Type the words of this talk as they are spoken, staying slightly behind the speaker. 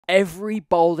Every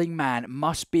balding man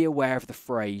must be aware of the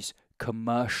phrase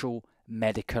commercial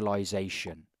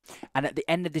medicalization. And at the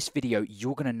end of this video,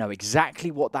 you're going to know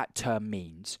exactly what that term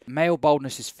means. Male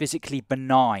baldness is physically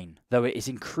benign, though it is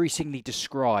increasingly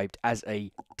described as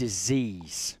a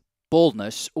disease.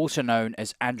 Baldness, also known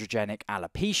as androgenic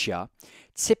alopecia,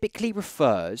 typically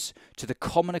refers to the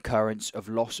common occurrence of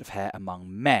loss of hair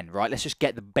among men, right? Let's just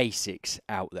get the basics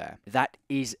out there. That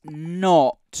is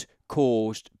not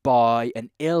caused by an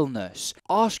illness.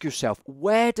 Ask yourself,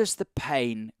 where does the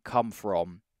pain come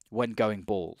from when going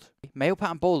bald? Male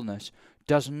pattern baldness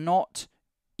does not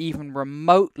even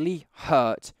remotely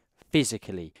hurt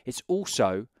physically. It's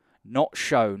also not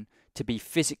shown to be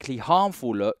physically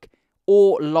harmful look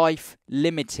or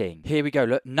life-limiting. Here we go,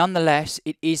 look. Nonetheless,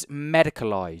 it is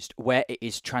medicalized, where it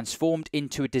is transformed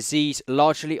into a disease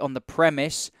largely on the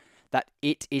premise that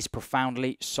it is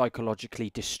profoundly psychologically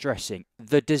distressing.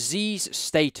 The disease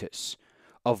status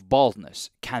of baldness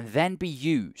can then be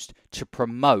used to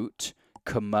promote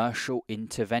commercial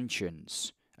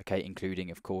interventions, okay,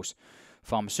 including, of course,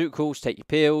 pharmaceuticals, take your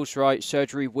pills, right,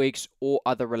 surgery, wigs, or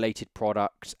other related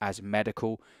products as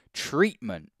medical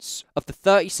treatments. Of the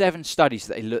 37 studies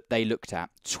that they looked at,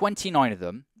 29 of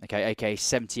them, okay, aka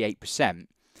 78%,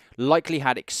 likely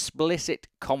had explicit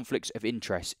conflicts of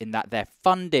interest in that their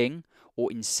funding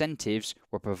or incentives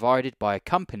were provided by a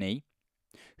company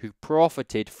who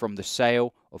profited from the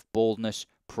sale of baldness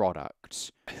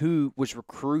products. Who was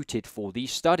recruited for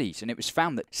these studies? And it was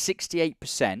found that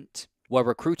 68% were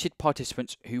recruited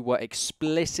participants who were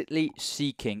explicitly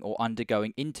seeking or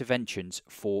undergoing interventions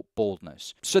for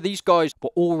baldness. So these guys were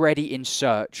already in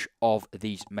search of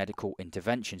these medical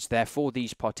interventions. Therefore,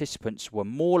 these participants were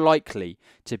more likely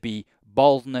to be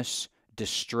baldness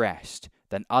distressed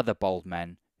than other bald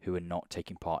men who are not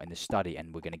taking part in the study.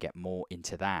 And we're going to get more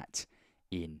into that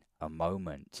in a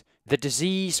moment. The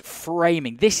disease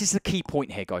framing. This is the key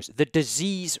point here, guys. The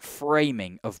disease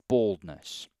framing of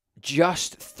baldness.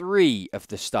 Just 3 of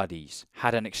the studies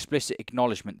had an explicit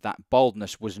acknowledgement that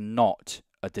baldness was not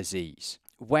a disease.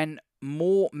 When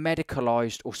more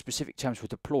medicalized or specific terms were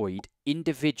deployed,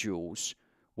 individuals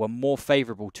were more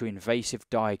favorable to invasive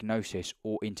diagnosis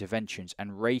or interventions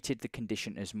and rated the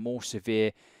condition as more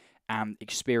severe and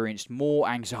experienced more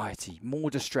anxiety, more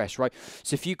distress, right?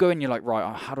 So if you go and you're like,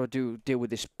 right, how do I deal with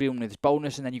this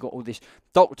baldness? And then you got all these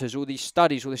doctors, all these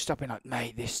studies, all this stuff being like,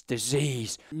 mate, this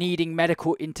disease, needing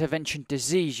medical intervention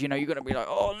disease, you know, you're going to be like,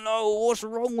 oh no, what's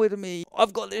wrong with me?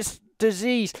 I've got this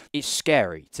disease. It's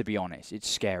scary, to be honest. It's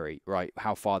scary, right,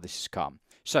 how far this has come.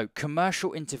 So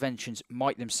commercial interventions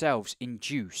might themselves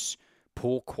induce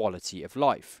poor quality of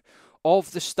life.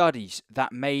 Of the studies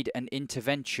that made an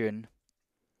intervention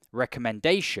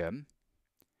recommendation,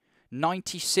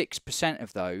 96%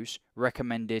 of those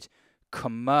recommended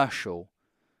commercial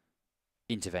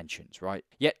interventions, right?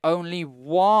 Yet only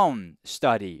 1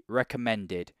 study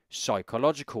recommended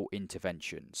psychological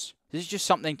interventions. This is just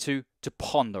something to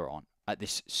ponder on at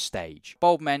this stage.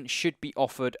 Bald men should be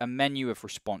offered a menu of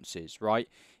responses, right?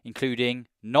 Including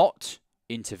not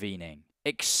intervening,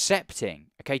 accepting,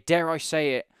 okay, dare I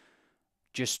say it,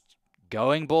 just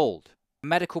going bald. A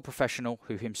medical professional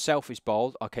who himself is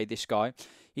bald, okay, this guy,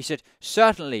 he said,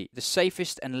 certainly the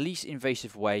safest and least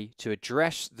invasive way to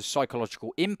address the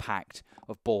psychological impact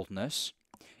of baldness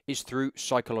is through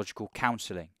psychological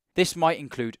counseling. This might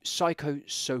include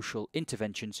psychosocial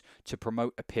interventions to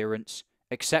promote appearance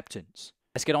acceptance.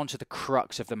 Let's get on to the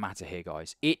crux of the matter here,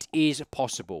 guys. It is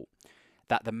possible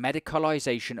that the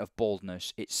medicalization of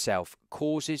baldness itself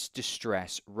causes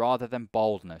distress rather than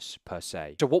baldness per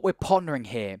se. So what we're pondering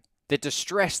here, the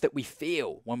distress that we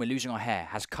feel when we're losing our hair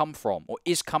has come from, or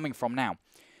is coming from now,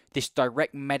 this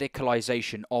direct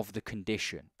medicalization of the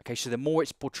condition. Okay, so the more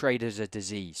it's portrayed as a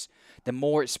disease, the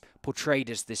more it's portrayed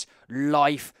as this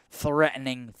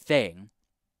life-threatening thing,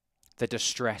 the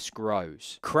distress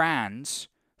grows. Kranz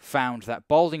found that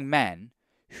balding men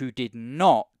who did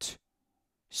not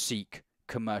seek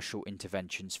commercial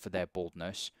interventions for their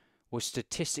baldness were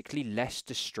statistically less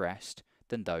distressed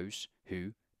than those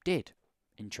who did.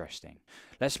 Interesting.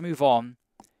 Let's move on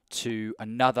to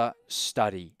another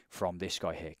study from this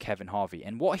guy here, Kevin Harvey.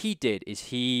 And what he did is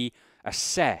he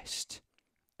assessed,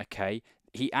 okay,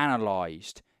 he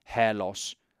analyzed hair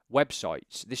loss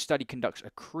websites. This study conducts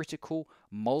a critical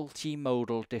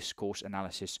multimodal discourse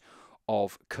analysis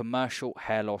of commercial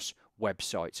hair loss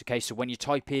websites. Okay, so when you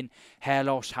type in hair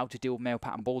loss, how to deal with male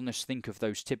pattern baldness, think of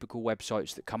those typical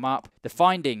websites that come up. The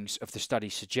findings of the study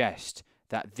suggest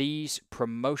that these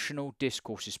promotional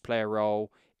discourses play a role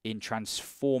in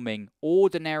transforming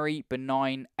ordinary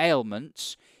benign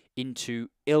ailments into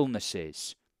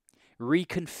illnesses,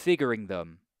 reconfiguring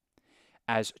them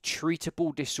as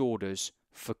treatable disorders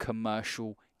for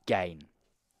commercial gain.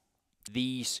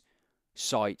 These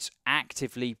sites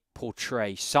actively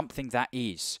portray something that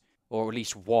is, or at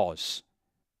least was,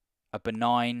 a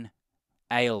benign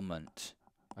ailment.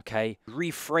 Okay?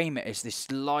 Reframe it as this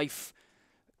life-ending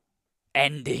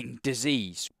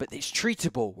disease, but it's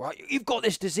treatable, right? You've got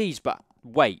this disease, but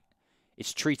wait,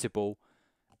 it's treatable,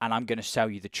 and I'm going to sell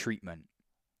you the treatment.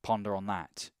 Ponder on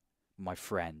that, my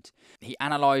friend. He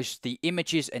analysed the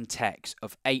images and text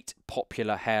of 8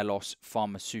 popular hair loss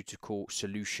pharmaceutical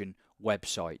solution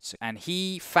websites, and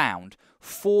he found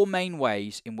 4 main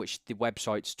ways in which the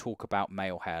websites talk about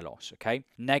male hair loss. Okay,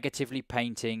 negatively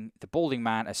painting the balding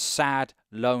man as sad,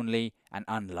 lonely, and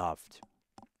unloved.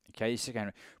 Okay, this is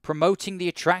again promoting the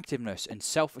attractiveness and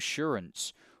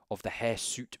self-assurance of the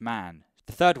hirsute man.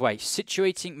 The third way,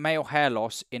 situating male hair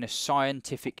loss in a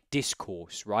scientific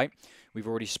discourse, right? We've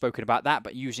already spoken about that,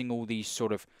 but using all these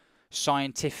sort of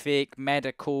scientific,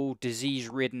 medical,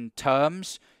 disease-ridden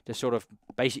terms to sort of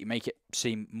basically make it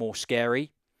seem more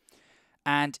scary.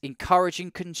 And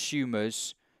encouraging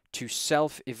consumers to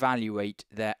self-evaluate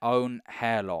their own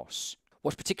hair loss.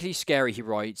 What's particularly scary, he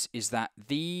writes, is that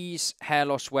these hair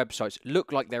loss websites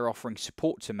look like they're offering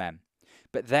support to men,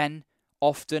 but then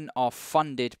often are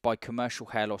funded by commercial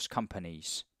hair loss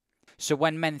companies. So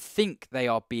when men think they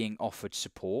are being offered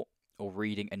support or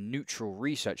reading a neutral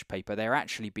research paper, they're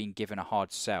actually being given a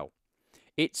hard sell.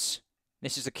 This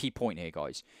is a key point here,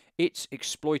 guys. It's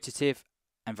exploitative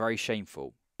and very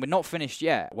shameful. We're not finished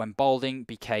yet when balding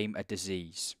became a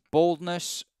disease.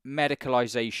 Baldness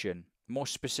medicalization, more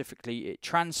specifically, it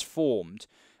transformed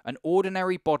an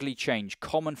ordinary bodily change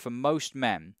common for most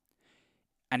men,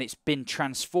 and it's been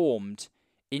transformed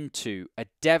into a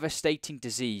devastating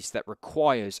disease that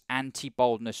requires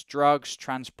anti-baldness drugs,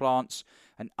 transplants,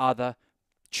 and other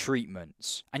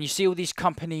treatments. And you see all these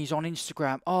companies on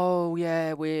Instagram, oh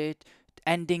yeah, we're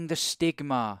ending the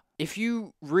stigma. If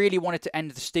you really wanted to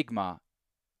end the stigma,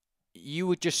 you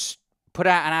would just put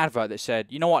out an advert that said,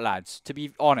 you know what, lads, to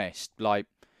be honest, like,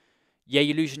 yeah,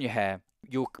 you're losing your hair.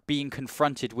 You're being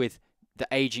confronted with the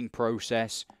aging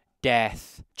process,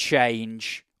 death,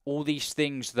 change, all these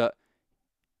things that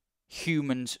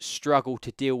humans struggle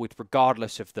to deal with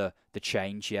regardless of the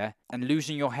change, yeah? And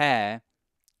losing your hair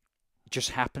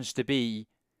just happens to be,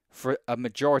 for a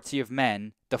majority of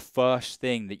men, the first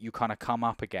thing that you kind of come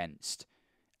up against.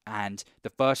 And the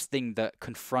first thing that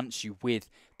confronts you with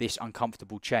this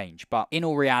uncomfortable change. But in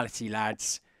all reality,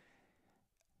 lads,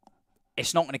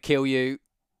 it's not going to kill you.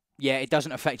 Yeah, it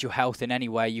doesn't affect your health in any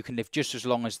way. You can live just as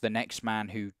long as the next man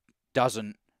who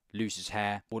doesn't lose his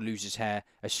hair or loses hair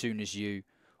as soon as you,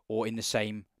 or in the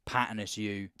same pattern as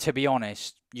you. To be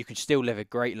honest, you can still live a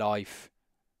great life,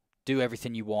 do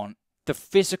everything you want. The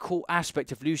physical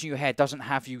aspect of losing your hair doesn't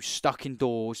have you stuck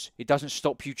indoors. It doesn't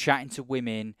stop you chatting to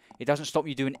women. It doesn't stop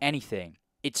you doing anything.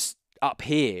 It's up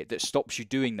here that stops you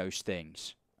doing those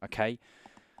things, okay?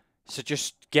 So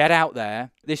just get out there.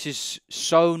 This is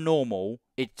so normal,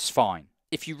 it's fine.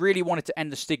 If you really wanted to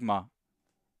end the stigma,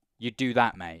 you'd do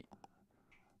that, mate.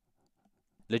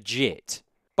 Legit.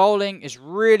 Balding is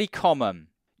really common.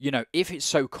 You know, if it's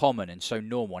so common and so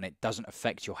normal and it doesn't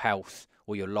affect your health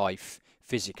or your life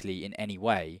physically in any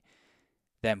way,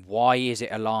 then why is it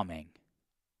alarming?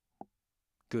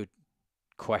 Good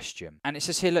question. And it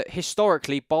says here, look,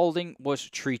 historically, balding was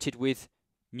treated with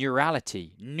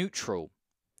neurality, neutral.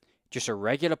 Just a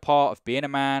regular part of being a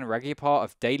man, regular part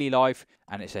of daily life.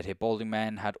 And it said here, balding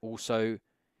men had also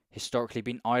historically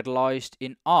been idolized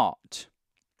in art.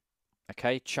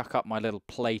 Okay, chuck up my little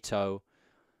Plato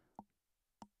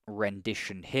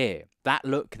rendition here. That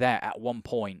look there at one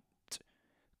point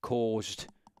caused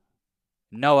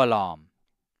no alarm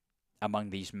among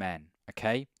these men,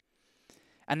 okay?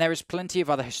 And there is plenty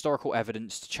of other historical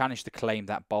evidence to challenge the claim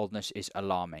that baldness is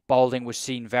alarming. Balding was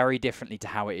seen very differently to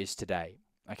how it is today.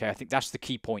 Okay, I think that's the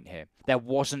key point here. There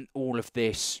wasn't all of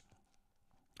this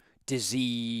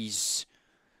disease,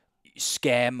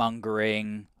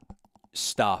 scaremongering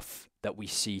stuff that we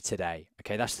see today.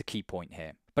 Okay, that's the key point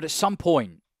here. But at some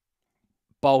point,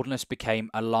 baldness became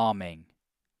alarming.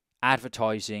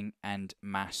 Advertising and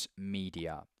mass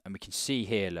media. And we can see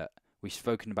here, look, we've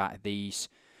spoken about these.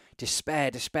 Despair,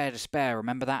 despair, despair.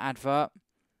 Remember that advert?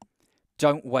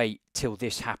 Don't wait till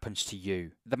this happens to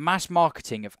you. The mass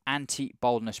marketing of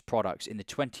anti-baldness products in the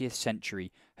 20th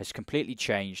century has completely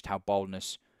changed how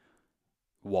baldness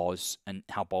was and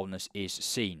how baldness is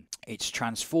seen. It's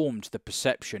transformed the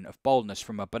perception of baldness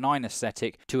from a benign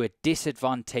aesthetic to a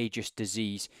disadvantageous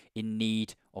disease in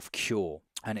need of cure.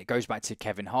 And it goes back to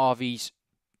Kevin Harvey's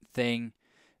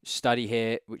study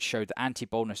here, which showed that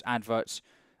anti-baldness adverts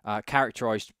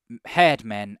characterized haired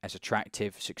men as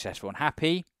attractive, successful, and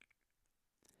happy.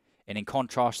 And in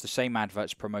contrast, the same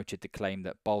adverts promoted the claim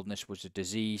that baldness was a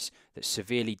disease that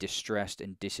severely distressed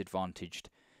and disadvantaged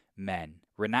men.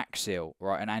 Renaxil,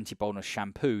 right, an anti-baldness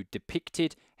shampoo,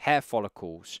 depicted hair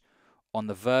follicles on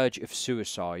the verge of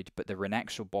suicide, but the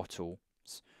Renaxil bottles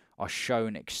are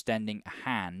shown extending a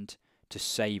hand to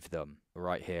save them.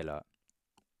 Right here, look.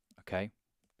 Okay?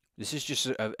 This is just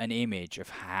an image of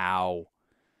how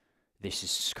this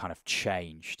is kind of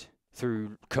changed.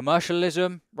 Through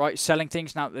commercialism, right? Selling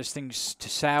things. Now there's things to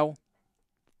sell.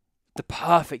 The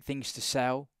perfect things to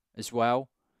sell as well.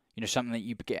 You know, something that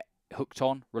you get hooked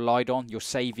on, relied on, your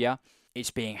savior. It's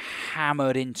being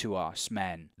hammered into us,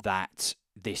 men, that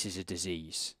this is a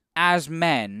disease. As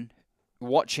men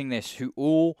watching this who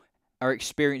all are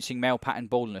experiencing male pattern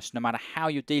baldness, no matter how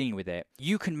you're dealing with it,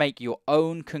 you can make your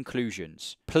own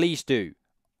conclusions. Please do.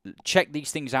 Check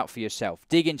these things out for yourself.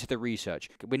 Dig into the research.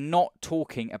 We're not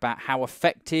talking about how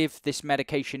effective this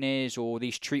medication is or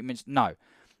these treatments. No.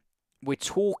 We're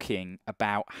talking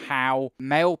about how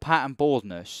male pattern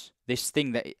baldness, this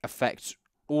thing that affects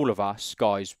all of us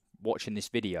guys watching this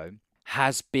video,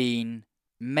 has been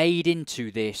made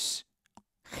into this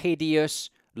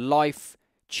hideous,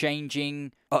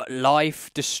 life-changing,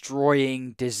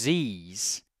 life-destroying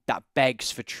disease that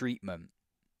begs for treatment.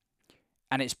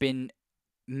 And it's been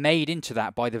made into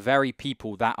that by the very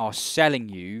people that are selling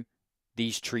you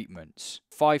these treatments.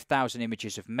 5,000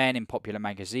 images of men in popular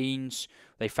magazines.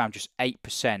 They found just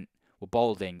 8% were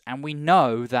balding. And we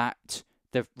know that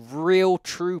the real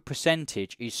true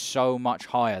percentage is so much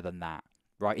higher than that,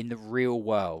 right, in the real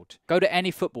world. Go to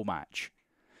any football match.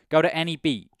 Go to any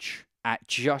beach at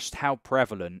just how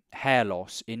prevalent hair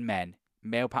loss in men,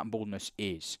 male pattern baldness,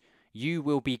 is. You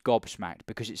will be gobsmacked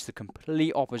because it's the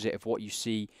complete opposite of what you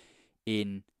see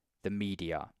in the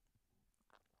media.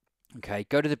 Okay,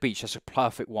 go to the beach. That's a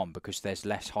perfect one because there's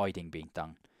less hiding being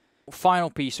done. Final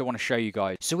piece I want to show you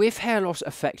guys. So if hair loss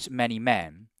affects many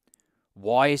men,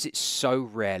 why is it so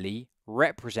rarely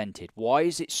represented? Why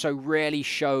is it so rarely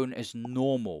shown as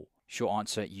normal? Short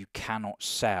answer, you cannot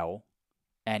sell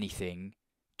anything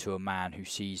to a man who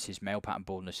sees his male pattern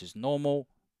baldness as normal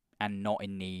and not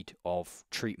in need of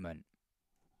treatment.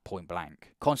 Point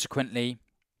blank. Consequently,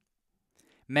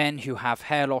 men who have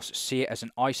hair loss see it as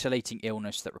an isolating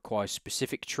illness that requires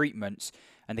specific treatments.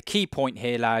 And the key point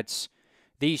here, lads,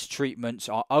 these treatments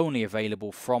are only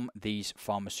available from these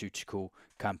pharmaceutical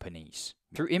companies.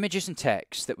 Through images and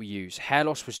text that we use, hair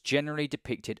loss was generally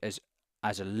depicted as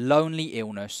a lonely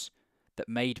illness that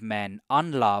made men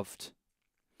unloved.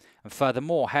 And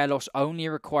furthermore, hair loss only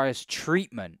requires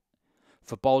treatment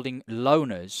for balding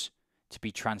loners to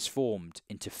be transformed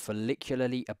into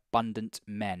follicularly abundant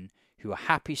men who are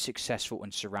happy, successful,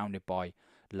 and surrounded by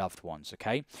loved ones,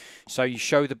 okay? So you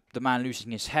show the man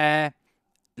losing his hair,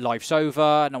 life's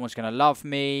over, no one's going to love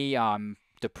me, I'm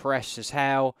depressed as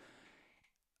hell.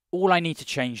 All I need to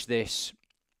change this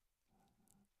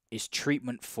is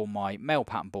treatment for my male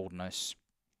pattern baldness,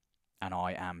 and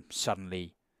I am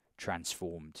suddenly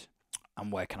transformed.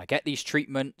 And where can I get these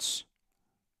treatments?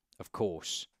 Of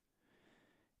course,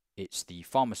 it's the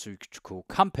pharmaceutical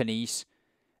companies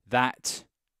that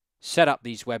set up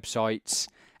these websites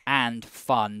and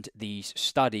fund these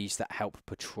studies that help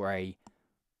portray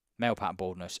male pattern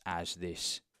baldness as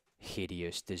this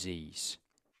hideous disease.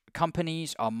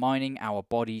 Companies are mining our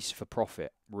bodies for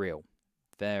profit. Real.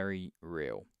 Very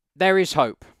real. There is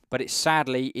hope, but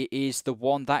sadly it is the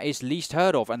one that is least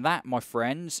heard of, and that, my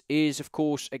friends, is of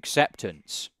course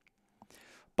acceptance.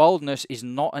 Baldness is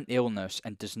not an illness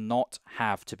and does not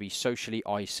have to be socially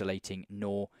isolating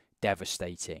nor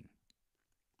devastating.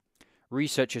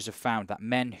 Researchers have found that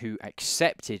men who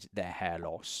accepted their hair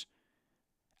loss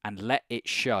and let it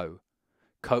show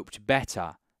coped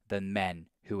better than men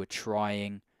who were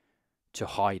trying to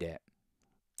hide it.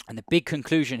 And the big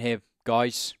conclusion here,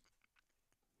 guys,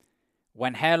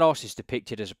 when hair loss is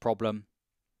depicted as a problem,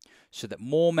 so that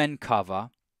more men cover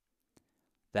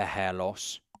their hair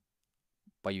loss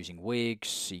by using wigs,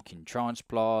 seeking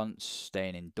transplants,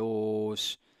 staying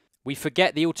indoors, we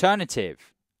forget the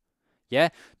alternative. Yeah,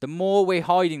 the more we're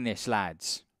hiding this,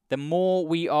 lads, the more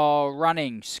we are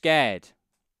running scared,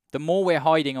 the more we're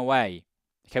hiding away.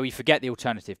 Okay, we forget the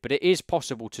alternative. But it is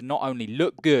possible to not only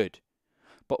look good,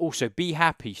 but also be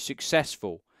happy,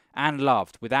 successful, and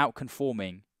loved without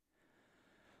conforming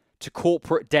to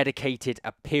corporate dedicated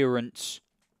appearance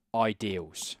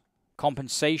ideals.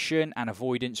 Compensation and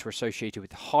avoidance were associated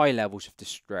with high levels of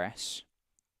distress.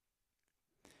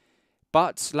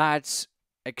 But, lads,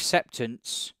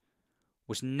 acceptance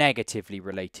was negatively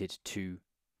related to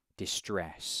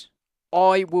distress.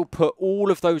 I will put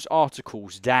all of those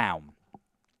articles down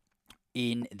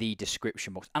in the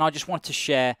description box. And I just want to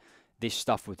share this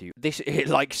stuff with you. This is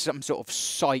like some sort of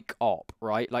psych op,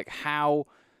 right? Like how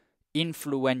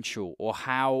influential or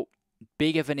how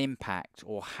big of an impact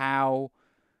or how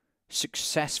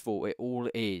successful it all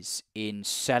is in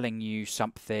selling you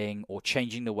something or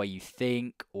changing the way you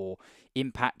think or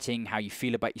impacting how you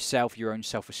feel about yourself, your own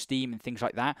self-esteem and things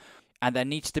like that. And there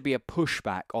needs to be a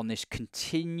pushback on this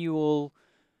continual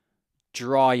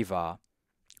driver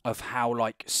of how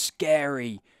like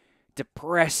scary,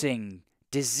 depressing,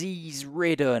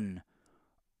 disease-ridden,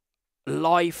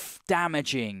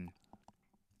 life-damaging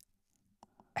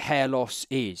hair loss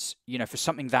is. You know, for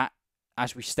something that,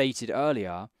 as we stated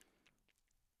earlier,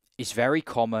 is very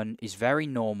common, is very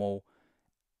normal,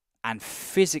 and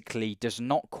physically does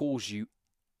not cause you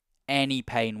any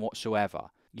pain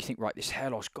whatsoever. You think, right, this hair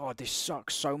loss, God, this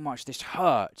sucks so much, this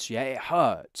hurts, yeah, it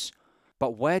hurts.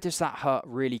 But where does that hurt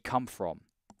really come from?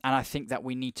 And I think that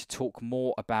we need to talk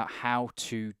more about how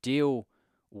to deal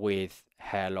with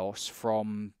hair loss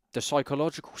from the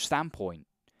psychological standpoint,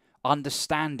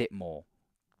 understand it more,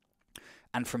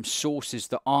 and from sources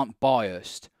that aren't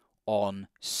biased on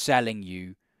selling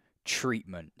you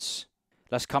treatments.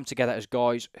 Let's come together as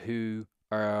guys who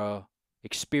are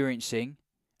experiencing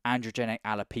androgenic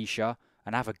alopecia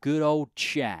and have a good old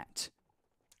chat.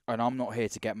 And I'm not here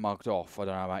to get mugged off. I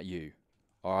don't know about you.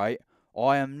 Alright?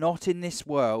 I am not in this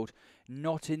world,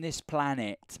 not in this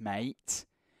planet, mate,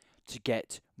 to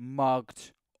get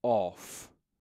mugged off.